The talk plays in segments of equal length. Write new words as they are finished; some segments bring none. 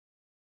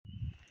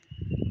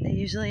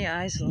Usually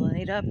eyes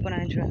light up when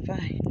I drive by.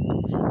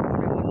 When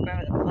I walk by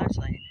with a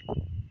flashlight,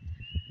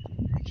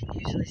 I can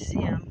usually see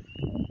them.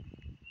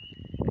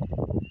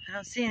 I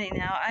don't see any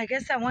now. I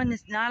guess that one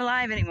is not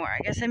alive anymore. I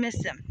guess I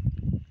missed him.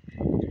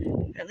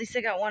 But at least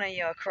I got one of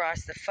you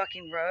across the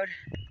fucking road.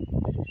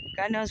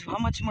 God knows how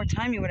much more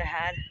time you would have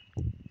had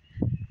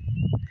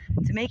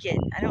to make it.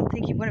 I don't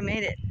think he would have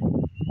made it.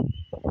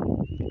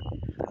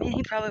 I mean,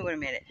 he probably would have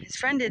made it. His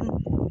friend didn't.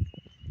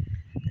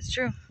 It's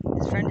true.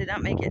 His friend did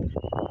not make it.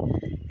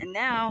 And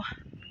now,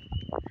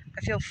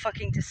 I feel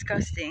fucking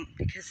disgusting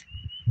because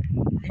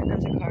here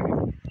comes a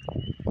car.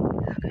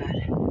 Oh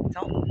God.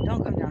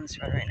 Don't come down this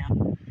road right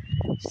now.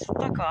 Just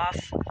fuck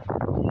off.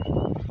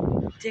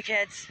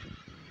 Dickheads.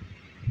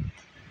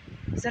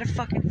 Is that a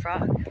fucking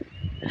frog?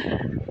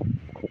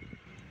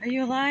 Are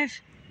you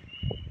alive?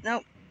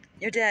 Nope.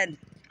 You're dead.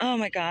 Oh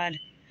my God.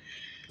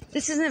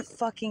 This isn't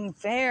fucking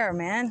fair,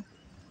 man.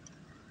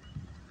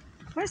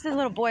 Where's the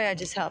little boy I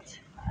just helped?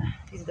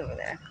 He's over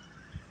there.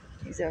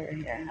 He's over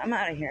here. I'm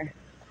out of here.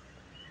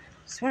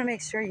 Just want to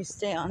make sure you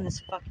stay on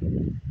this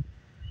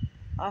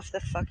off the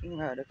fucking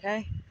road,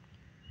 okay?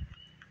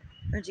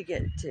 Where'd you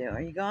get to?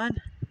 Are you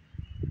gone?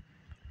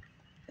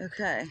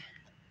 Okay.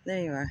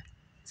 There you are.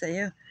 Is that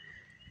you?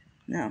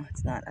 No,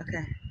 it's not.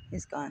 Okay.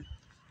 He's gone.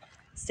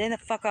 Stay the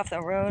fuck off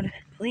the road,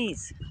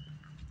 please.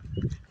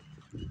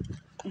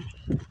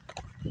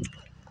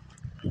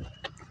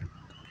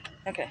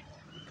 Okay.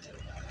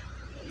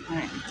 All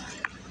right.